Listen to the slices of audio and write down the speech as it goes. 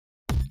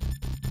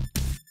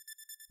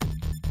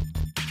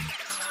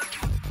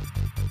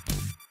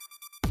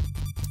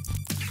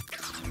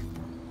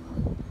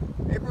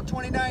April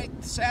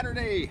 29th,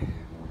 Saturday,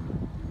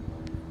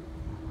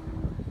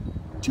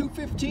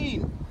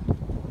 2:15,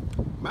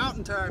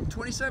 Mountain Time,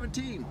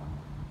 2017.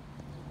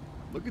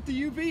 Look at the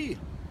UV,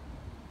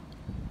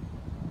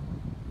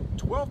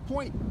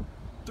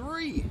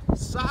 12.3,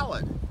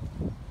 solid.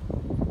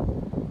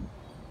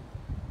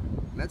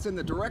 And that's in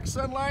the direct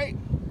sunlight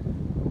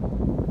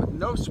with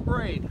no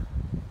sprayed,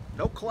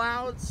 no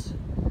clouds.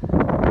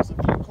 There's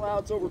a few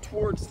clouds over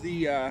towards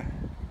the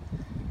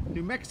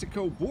New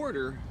Mexico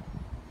border,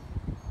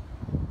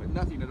 but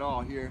nothing at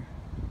all here.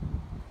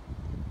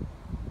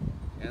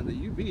 And the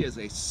UV is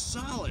a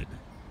solid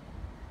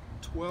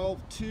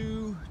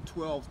 12.2,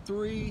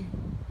 12.3,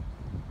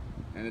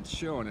 and it's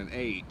showing an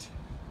 8.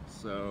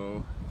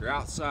 So if you're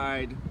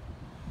outside,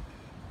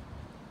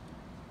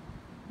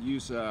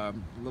 use a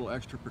little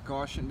extra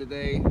precaution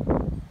today,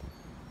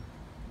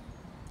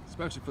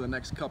 especially for the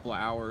next couple of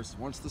hours.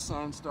 Once the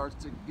sun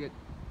starts to get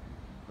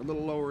a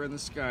little lower in the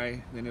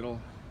sky, then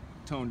it'll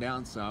tone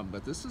down some,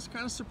 but this is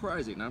kind of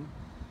surprising. I'm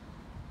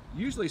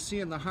usually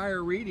seeing the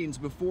higher readings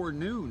before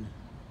noon.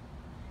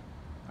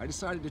 I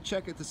decided to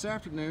check it this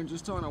afternoon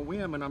just on a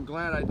whim, and I'm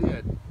glad I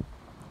did.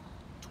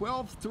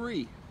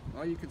 12.3.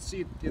 Well, you can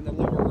see it in the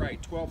lower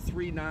right.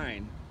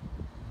 12.39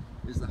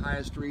 is the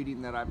highest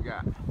reading that I've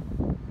got.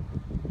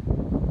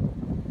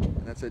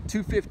 And that's at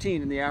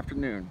 2:15 in the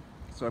afternoon.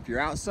 So if you're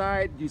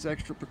outside, use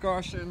extra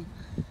precaution.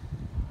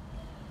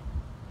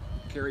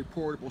 Carry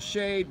portable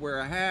shade, wear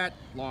a hat,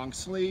 long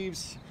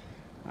sleeves.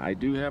 I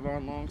do have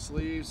on long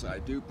sleeves. I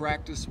do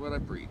practice what I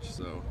preach.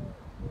 So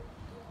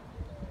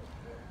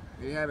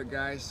there you have it,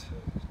 guys.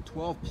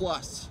 12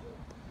 plus.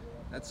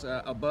 That's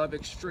above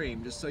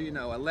extreme, just so you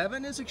know.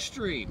 11 is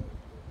extreme.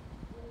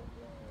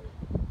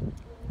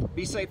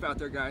 Be safe out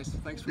there, guys.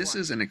 Thanks for watching. This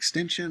is an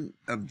extension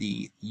of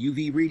the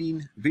UV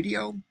reading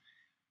video.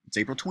 It's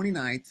April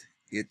 29th.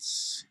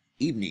 It's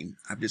evening.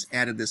 I've just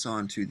added this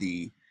on to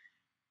the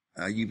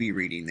UV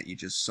reading that you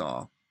just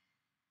saw.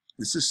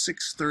 This is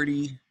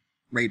 6:30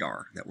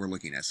 radar that we're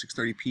looking at,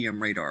 6:30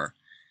 p.m. radar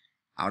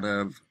out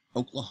of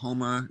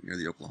Oklahoma, near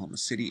the Oklahoma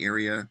City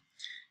area.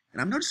 And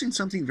I'm noticing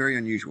something very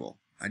unusual.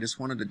 I just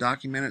wanted to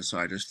document it, so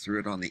I just threw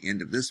it on the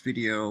end of this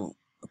video,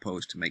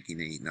 opposed to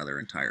making another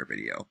entire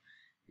video.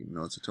 Even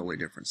though it's a totally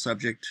different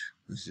subject,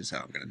 this is just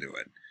how I'm going to do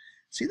it.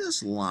 See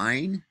this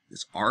line,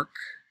 this arc?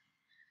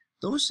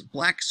 Those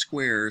black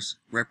squares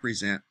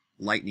represent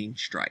lightning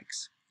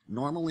strikes.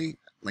 Normally,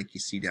 like you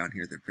see down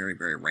here, they're very,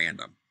 very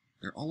random.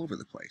 They're all over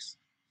the place.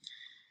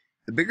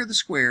 The bigger the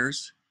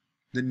squares,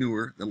 the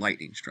newer the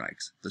lightning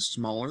strikes. The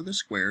smaller the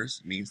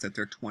squares means that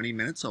they're 20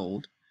 minutes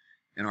old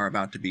and are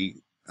about to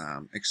be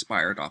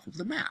expired off of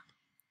the map.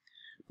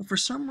 But for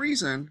some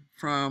reason,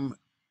 from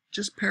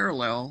just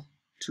parallel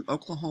to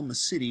Oklahoma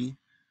City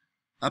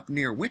up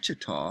near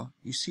Wichita,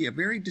 you see a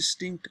very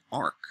distinct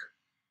arc.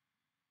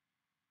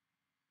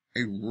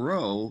 A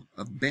row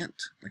of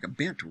bent, like a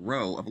bent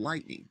row of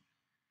lightning.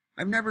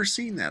 I've never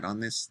seen that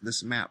on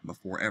this map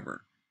before,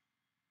 ever.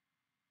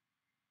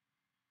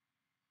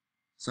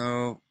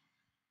 So,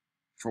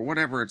 for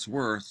whatever it's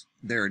worth,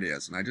 there it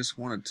is. And I just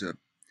wanted to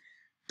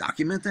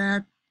document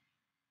that,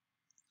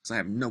 because I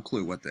have no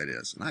clue what that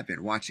is. And I've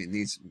been watching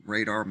these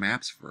radar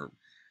maps for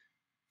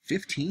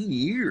 15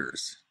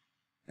 years.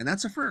 And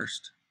that's a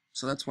first.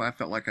 So that's why I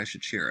felt like I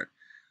should share it.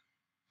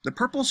 The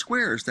purple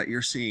squares that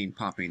you're seeing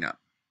popping up,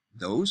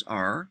 those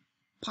are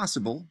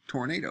possible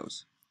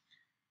tornadoes.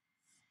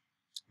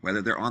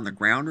 Whether they're on the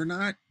ground or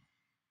not,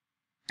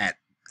 at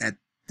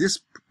this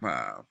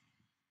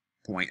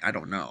point, I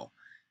don't know.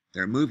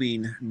 They're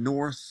moving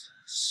north,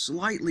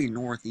 slightly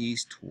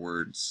northeast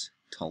towards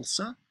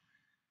Tulsa,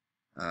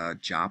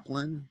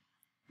 Joplin.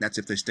 That's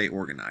if they stay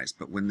organized.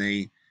 But when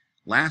they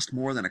last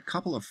more than a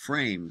couple of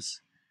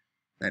frames,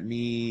 that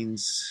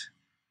means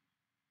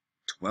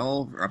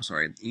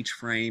each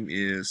frame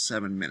is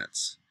 7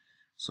 minutes.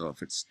 So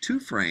if it's 2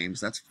 frames,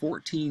 that's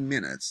 14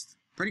 minutes.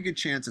 Pretty good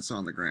chance it's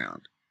on the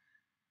ground.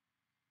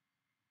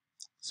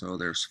 So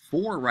there's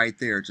 4 right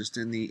there just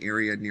in the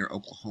area near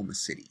Oklahoma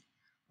City.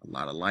 A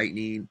lot of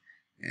lightning,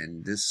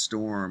 and this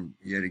storm,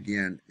 yet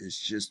again, has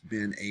just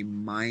been a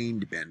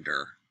mind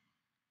bender.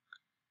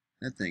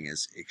 That thing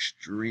is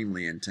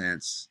extremely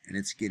intense, and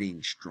it's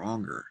getting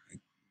stronger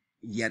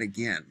yet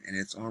again, and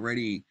it's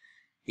already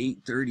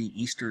 8:30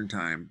 Eastern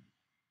time.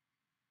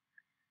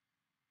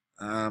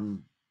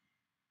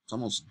 It's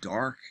almost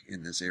dark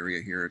in this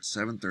area here. It's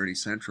 7:30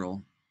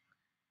 Central,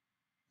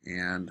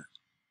 and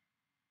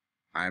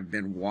I've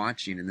been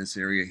watching in this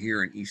area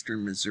here in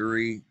eastern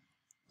Missouri.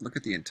 Look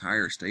at the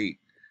entire state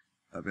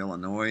of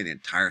Illinois, the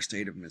entire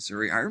state of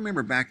Missouri. I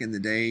remember back in the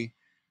day,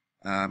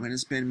 and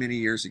it's been many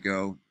years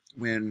ago,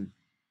 when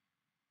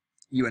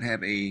you would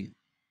have a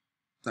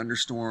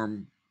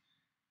thunderstorm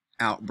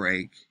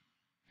outbreak,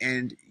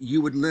 and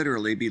you would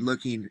literally be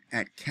looking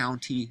at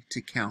county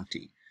to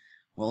county.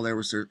 Well, there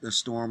was a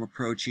storm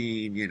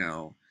approaching, you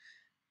know,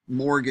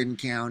 Morgan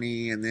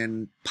County, and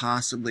then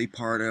possibly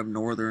part of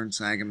northern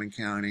Sangamon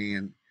County,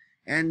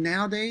 and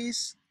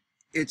nowadays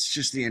it's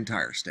just the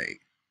entire state.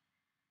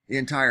 the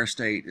entire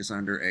state is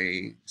under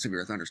a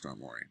severe thunderstorm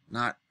warning,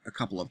 not a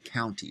couple of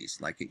counties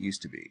like it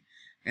used to be.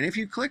 And if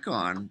you click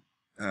on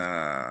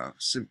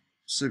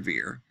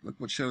severe, look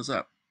what shows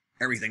up.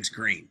 Everything's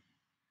green.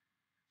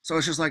 So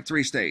it's just like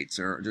 3 states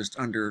are just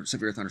under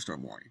severe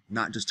thunderstorm warning,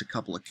 not just a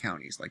couple of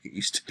counties like it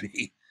used to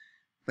be.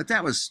 But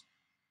that was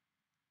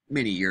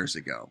many years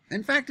ago.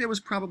 In fact, it was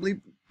probably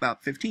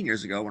about 15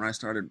 years ago when I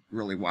started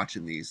really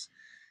watching these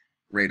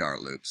radar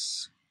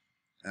loops.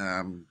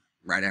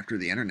 Right after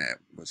the internet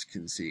was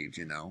conceived,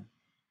 you know.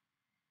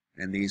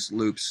 And these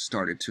loops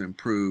started to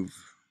improve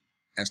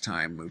as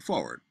time moved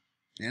forward.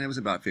 And it was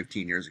about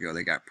 15 years ago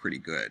they got pretty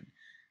good.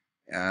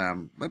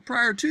 But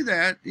prior to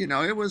that, you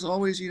know, it was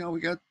always, you know,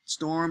 we got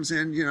storms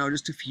in, you know,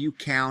 just a few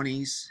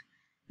counties.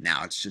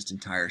 Now it's just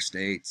entire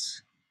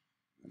states.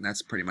 And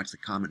that's pretty much the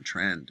common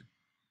trend.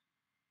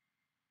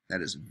 That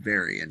is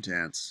very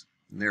intense.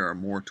 And there are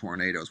more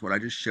tornadoes. What I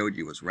just showed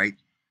you was right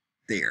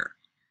there.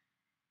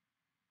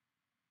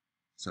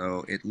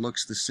 So it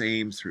looks the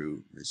same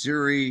through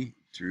Missouri,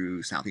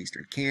 through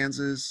southeastern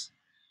Kansas,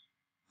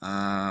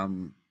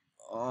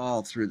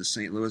 all through the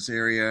St. Louis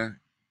area,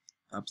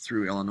 up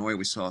through Illinois.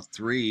 We saw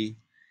 3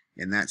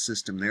 in that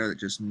system there that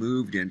just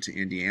moved into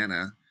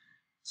Indiana.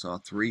 Saw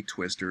 3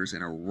 twisters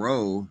in a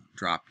row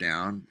drop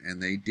down,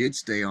 and they did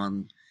stay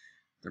on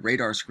the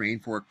radar screen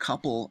for a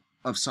couple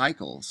of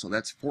cycles. So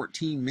that's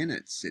 14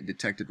 minutes it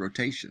detected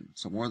rotation.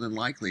 So more than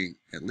likely,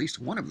 at least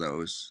one of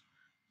those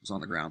was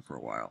on the ground for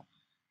a while.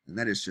 And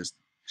that is just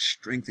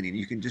strengthening.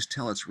 You can just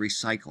tell it's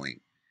recycling.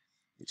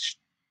 It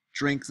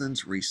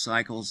strengthens,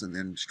 recycles, and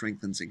then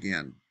strengthens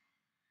again.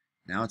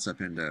 Now it's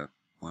up into,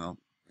 well,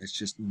 it's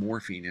just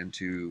morphing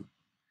into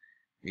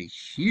a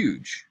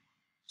huge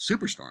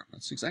superstorm.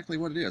 That's exactly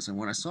what it is. And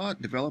when I saw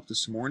it develop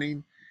this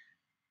morning,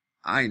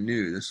 I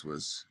knew this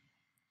was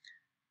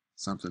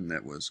something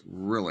that was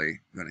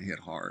really going to hit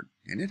hard.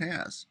 And it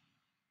has.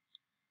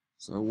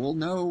 So we'll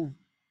know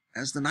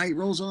as the night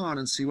rolls on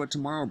and see what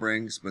tomorrow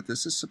brings, but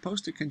this is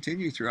supposed to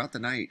continue throughout the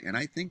night, and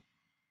I think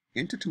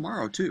into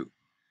tomorrow too.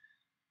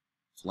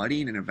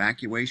 Flooding and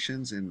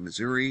evacuations in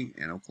Missouri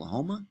and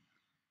Oklahoma,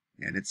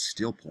 and it's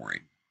still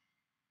pouring.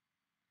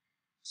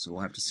 So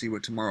we'll have to see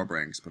what tomorrow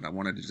brings, but I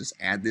wanted to just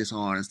add this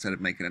on instead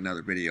of making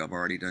another video. I've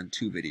already done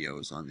 2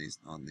 videos on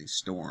these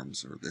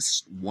storms, or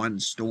this one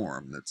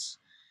storm that's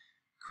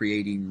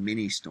creating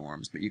mini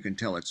storms, but you can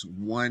tell it's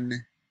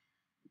one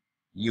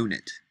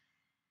unit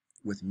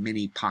with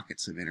many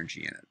pockets of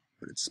energy in it,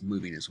 but it's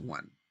moving as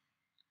one.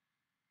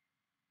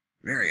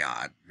 Very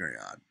odd, very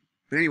odd.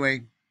 But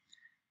anyway,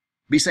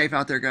 be safe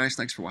out there, guys.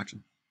 Thanks for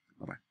watching.